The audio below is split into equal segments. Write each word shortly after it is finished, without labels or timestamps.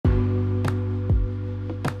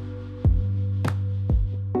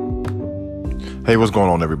Hey, what's going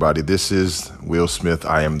on, everybody? This is Will Smith.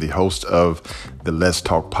 I am the host of the Let's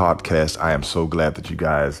Talk podcast. I am so glad that you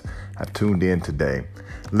guys have tuned in today.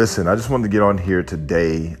 Listen, I just wanted to get on here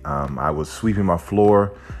today. I was sweeping my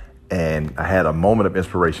floor and I had a moment of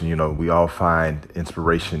inspiration. You know, we all find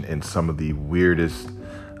inspiration in some of the weirdest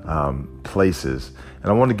places.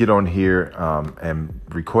 And I want to get on here and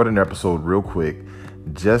record an episode real quick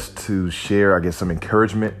just to share, I guess, some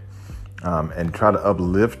encouragement and try to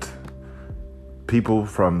uplift people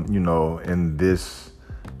from, in this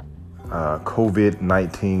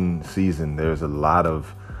COVID-19 season. There's a lot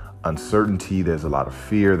of uncertainty. There's a lot of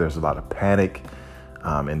fear. There's a lot of panic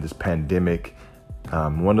in this pandemic.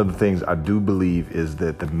 One of the things I do believe is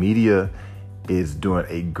that the media is doing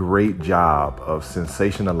a great job of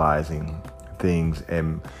sensationalizing things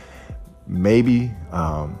and maybe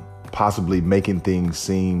possibly making things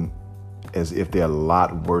seem as if they're a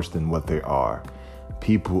lot worse than what they are.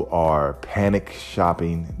 People are panic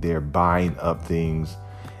shopping. They're buying up things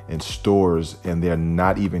in stores and they're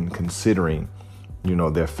not even considering,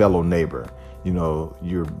 their fellow neighbor.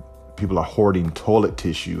 People are hoarding toilet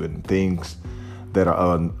tissue and things that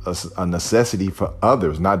are a necessity for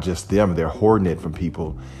others, not just them. They're hoarding it from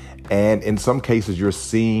people. And in some cases, you're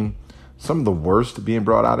seeing some of the worst being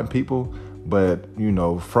brought out in people. But,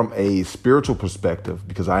 from a spiritual perspective,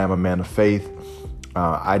 because I am a man of faith,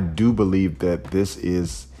 I do believe that this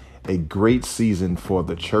is a great season for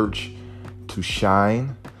the church to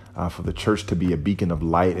shine, for the church to be a beacon of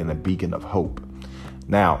light and a beacon of hope.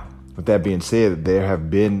 Now, with that being said, there have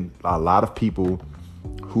been a lot of people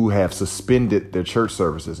who have suspended their church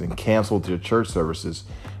services and canceled their church services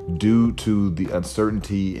due to the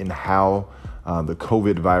uncertainty in how the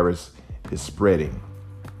COVID virus is spreading.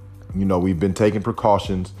 We've been taking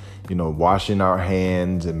precautions, washing our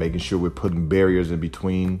hands and making sure we're putting barriers in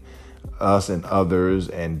between us and others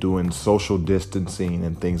and doing social distancing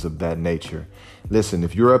and things of that nature. Listen,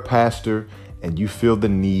 if you're a pastor and you feel the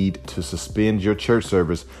need to suspend your church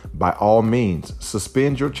service, by all means,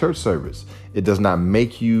 suspend your church service. It does not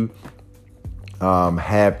make you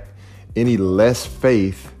have any less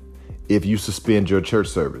faith if you suspend your church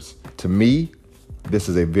service. To me, this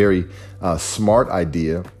is a very smart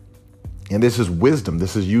idea. And this is wisdom.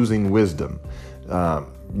 This is using wisdom,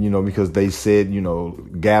 because they said,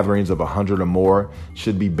 gatherings of 100 or more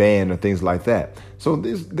should be banned or things like that. So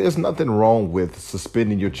there's nothing wrong with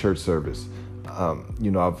suspending your church service.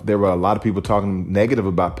 There were a lot of people talking negative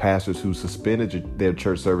about pastors who suspended their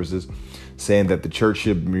church services, saying that the church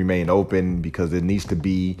should remain open because it needs to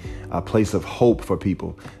be a place of hope for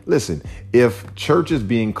people. Listen, if churches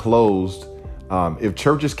being closed, if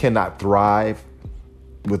churches cannot thrive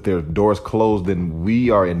with their doors closed, then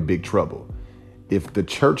we are in big trouble. If the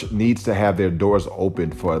church needs to have their doors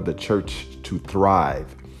open for the church to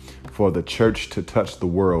thrive, for the church to touch the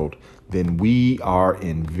world, then we are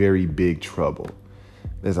in very big trouble.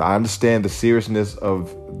 Listen, I understand the seriousness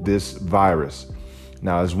of this virus.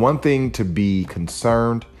 Now, it's one thing to be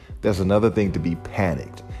concerned. There's another thing to be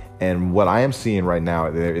panicked. And what I am seeing right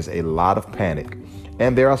now, there is a lot of panic.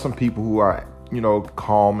 And there are some people who are,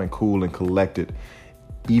 calm and cool and collected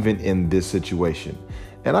even in this situation.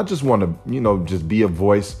 And I just want to, just be a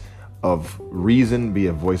voice of reason, be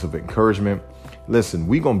a voice of encouragement. Listen,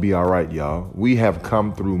 we're going to be all right, y'all. We have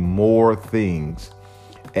come through more things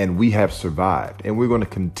and we have survived and we're going to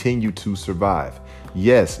continue to survive.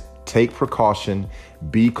 Yes, take precaution,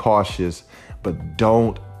 be cautious, but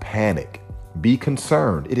don't panic. Be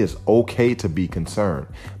concerned. It is okay to be concerned,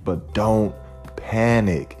 but don't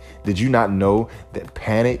panic. Did you not know that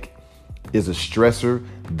panic is a stressor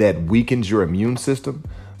that weakens your immune system?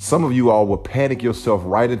 Some of you all will panic yourself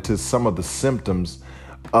right into some of the symptoms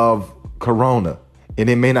of corona, and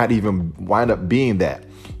it may not even wind up being that.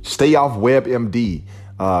 Stay off WebMD,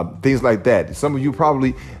 things like that. Some of you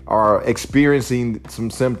probably are experiencing some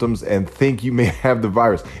symptoms and think you may have the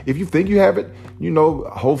virus. If you think you have it,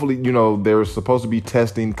 hopefully, there's supposed to be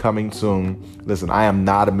testing coming soon. Listen, I am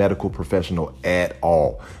not a medical professional at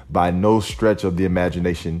all. By no stretch of the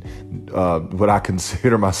imagination would I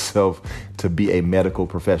consider myself to be a medical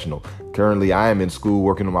professional. Currently, I am in school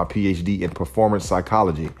working on my PhD in performance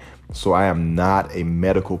psychology. So I am not a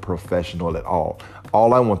medical professional at all.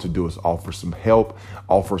 All I want to do is offer some help,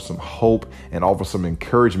 offer some hope, and offer some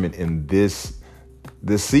encouragement in this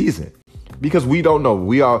season. Because we don't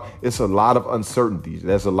know. It's a lot of uncertainties.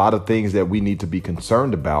 There's a lot of things that we need to be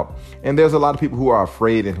concerned about. And there's a lot of people who are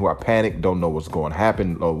afraid and who are panicked, don't know what's going to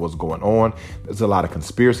happen or what's going on. There's a lot of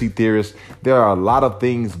conspiracy theorists. There are a lot of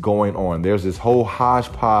things going on. There's this whole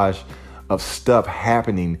hodgepodge of stuff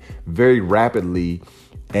happening very rapidly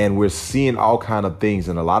And we're seeing all kind of things.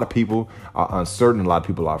 And a lot of people are uncertain. A lot of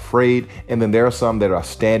people are afraid. And then there are some that are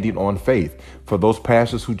standing on faith. For those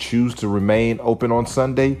pastors who choose to remain open on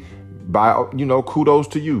Sunday, kudos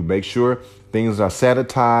to you. Make sure things are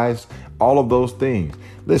sanitized, all of those things.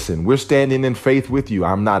 Listen, we're standing in faith with you.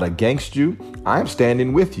 I'm not against you. I'm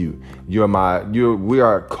standing with you. We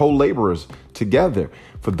are co-laborers together.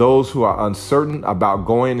 For those who are uncertain about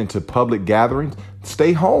going into public gatherings,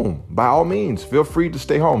 stay home. By all means, feel free to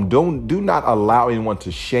stay home. Do not allow anyone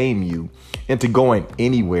to shame you into going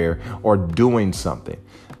anywhere or doing something.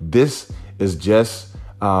 This is just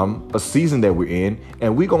a season that we're in,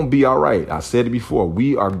 and we're going to be all right. I said it before.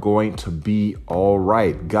 We are going to be all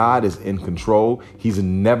right. God is in control. He's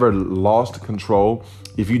never lost control.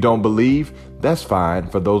 If you don't believe, that's fine.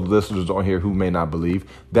 For those listeners on here who may not believe,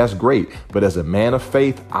 that's great. But as a man of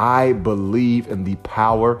faith, I believe in the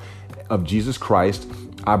power of Jesus Christ.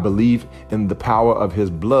 I believe in the power of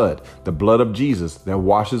his blood, the blood of Jesus that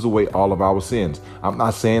washes away all of our sins. I'm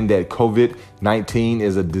not saying that COVID-19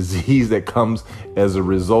 is a disease that comes as a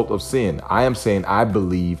result of sin. I am saying I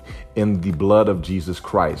believe in the blood of Jesus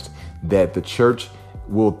Christ, that the church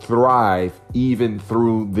will thrive even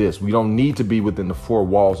through this. We don't need to be within the four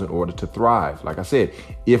walls in order to thrive. Like I said,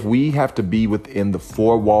 if we have to be within the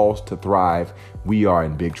four walls to thrive, we are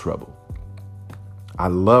in big trouble. I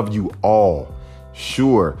love you all.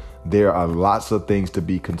 Sure, there are lots of things to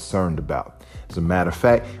be concerned about. As a matter of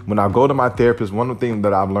fact, when I go to my therapist, one of the things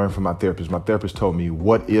that I've learned from my therapist told me,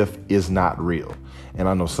 what if is not real? And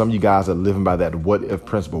I know some of you guys are living by that what if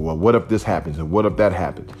principle. Well, what if this happens? And what if that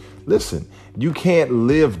happens? Listen, you can't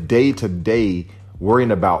live day to day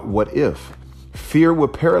worrying about what if. Fear will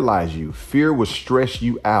paralyze you. Fear will stress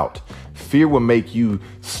you out. Fear will make you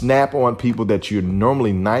snap on people that you're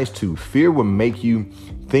normally nice to. Fear will make you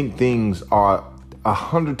think things are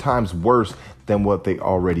 100 times worse than what they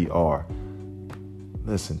already are.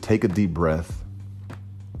 Listen, take a deep breath.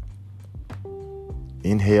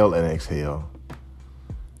 Inhale and exhale.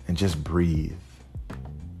 And just breathe.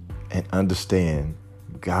 And understand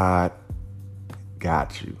God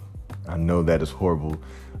got you. I know that is horrible.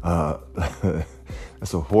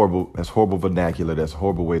 That's horrible vernacular. That's a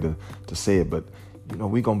horrible way to say it. But,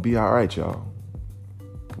 we're going to be all right, y'all.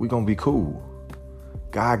 We're going to be cool.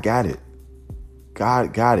 God got it.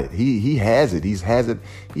 God got it. He has it. He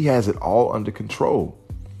has it all under control.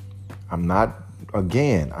 I am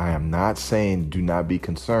not saying do not be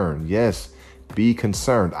concerned. Yes, be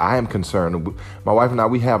concerned. I am concerned. My wife and I,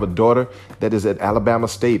 we have a daughter that is at Alabama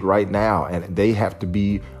State right now, and they have to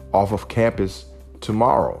be off of campus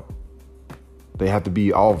tomorrow. They have to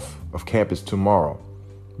be off of campus tomorrow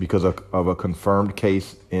because of a confirmed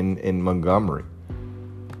case in Montgomery.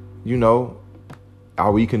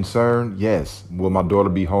 Are we concerned? Yes. Will my daughter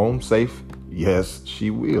be home safe? Yes, she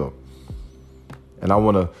will. And I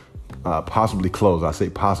want to possibly close. I say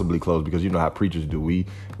possibly close because you know how preachers do. We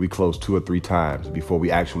close 2 or 3 times before we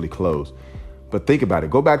actually close. But think about it.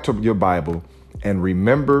 Go back to your Bible and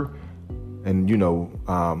remember, and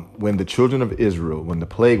when the children of Israel, when the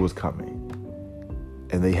plague was coming,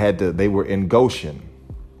 and they were in Goshen.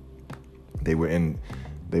 They were in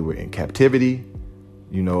captivity.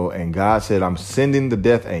 And God said, I'm sending the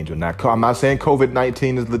death angel. Now, I'm not saying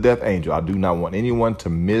COVID-19 is the death angel. I do not want anyone to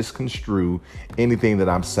misconstrue anything that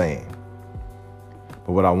I'm saying.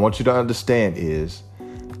 But what I want you to understand is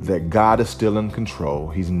that God is still in control.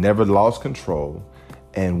 He's never lost control,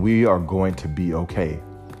 and we are going to be okay.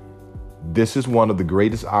 This is one of the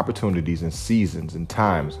greatest opportunities and seasons and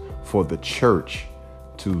times for the church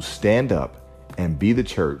to stand up and be the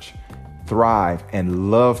church, thrive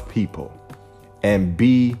and love people. And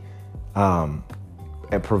and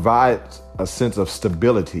provide a sense of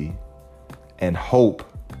stability and hope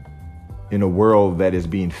in a world that is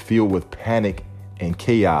being filled with panic and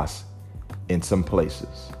chaos in some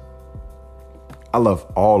places. I love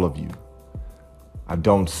all of you. I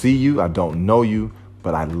don't see you. I don't know you,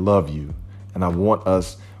 but I love you. And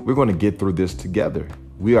we're going to get through this together.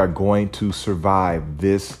 We are going to survive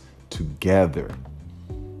this together.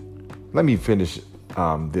 Let me finish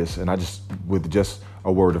this, and with just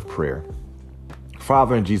a word of prayer.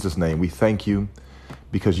 Father, in Jesus' name, we thank you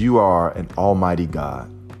because you are an almighty God.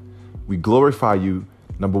 We glorify you,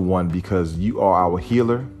 number one, because you are our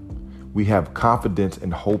healer. We have confidence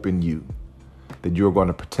and hope in you that you're going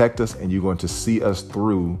to protect us and you're going to see us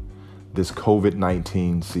through this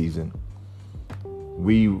COVID-19 season.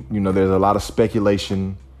 There's a lot of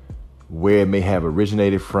speculation where it may have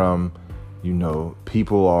originated from.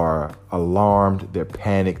 People are alarmed, they're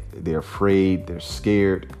panicked, they're afraid, they're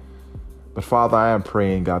scared. But Father, I am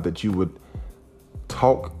praying, God, that you would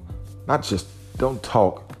talk, not just don't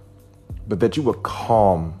talk, but that you would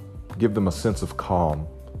calm, give them a sense of calm.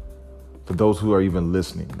 For those who are even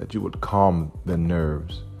listening, that you would calm their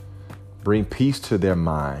nerves, bring peace to their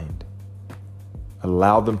mind,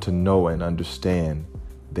 allow them to know and understand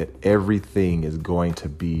that everything is going to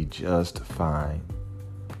be just fine.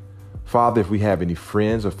 Father, if we have any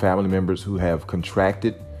friends or family members who have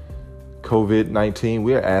contracted COVID-19,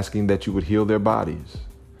 we are asking that you would heal their bodies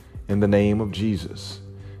in the name of Jesus.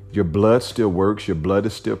 Your blood still works. Your blood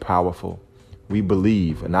is still powerful. We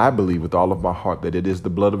believe, and I believe with all of my heart, that it is the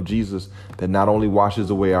blood of Jesus that not only washes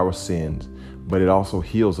away our sins, but it also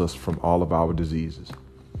heals us from all of our diseases.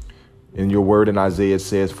 In your word in Isaiah, it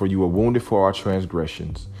says, "For you were wounded for our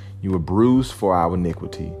transgressions. You were bruised for our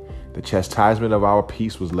iniquity. The chastisement of our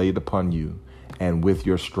peace was laid upon you, and with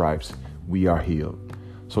your stripes we are healed."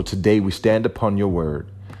 So today we stand upon your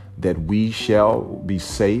word that we shall be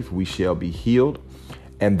safe, we shall be healed,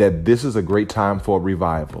 and that this is a great time for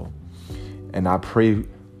revival. And I pray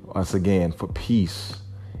once again for peace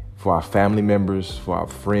for our family members, for our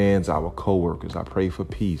friends, our co-workers. I pray for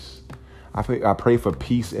peace. I pray for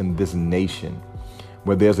peace in this nation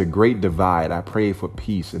where there's a great divide. I pray for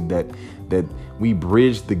peace and that we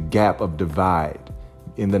bridge the gap of divide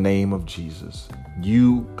in the name of Jesus.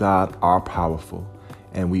 You, God, are powerful,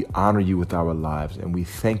 and we honor you with our lives, and we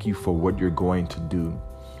thank you for what you're going to do.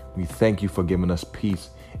 We thank you for giving us peace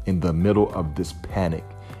in the middle of this panic,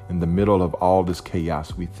 in the middle of all this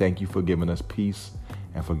chaos. We thank you for giving us peace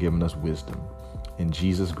and for giving us wisdom. In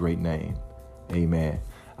Jesus' great name, amen.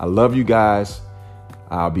 I love you guys.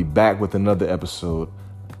 I'll be back with another episode,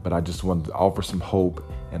 but I just wanted to offer some hope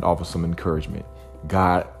and offer some encouragement.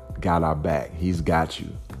 God got our back. He's got you.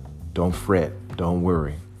 Don't fret. Don't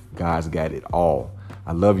worry. God's got it all.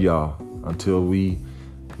 I love y'all. Until we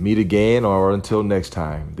meet again or until next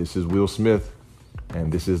time, this is Will Smith,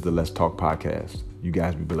 and this is the Let's Talk Podcast. You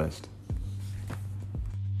guys be blessed.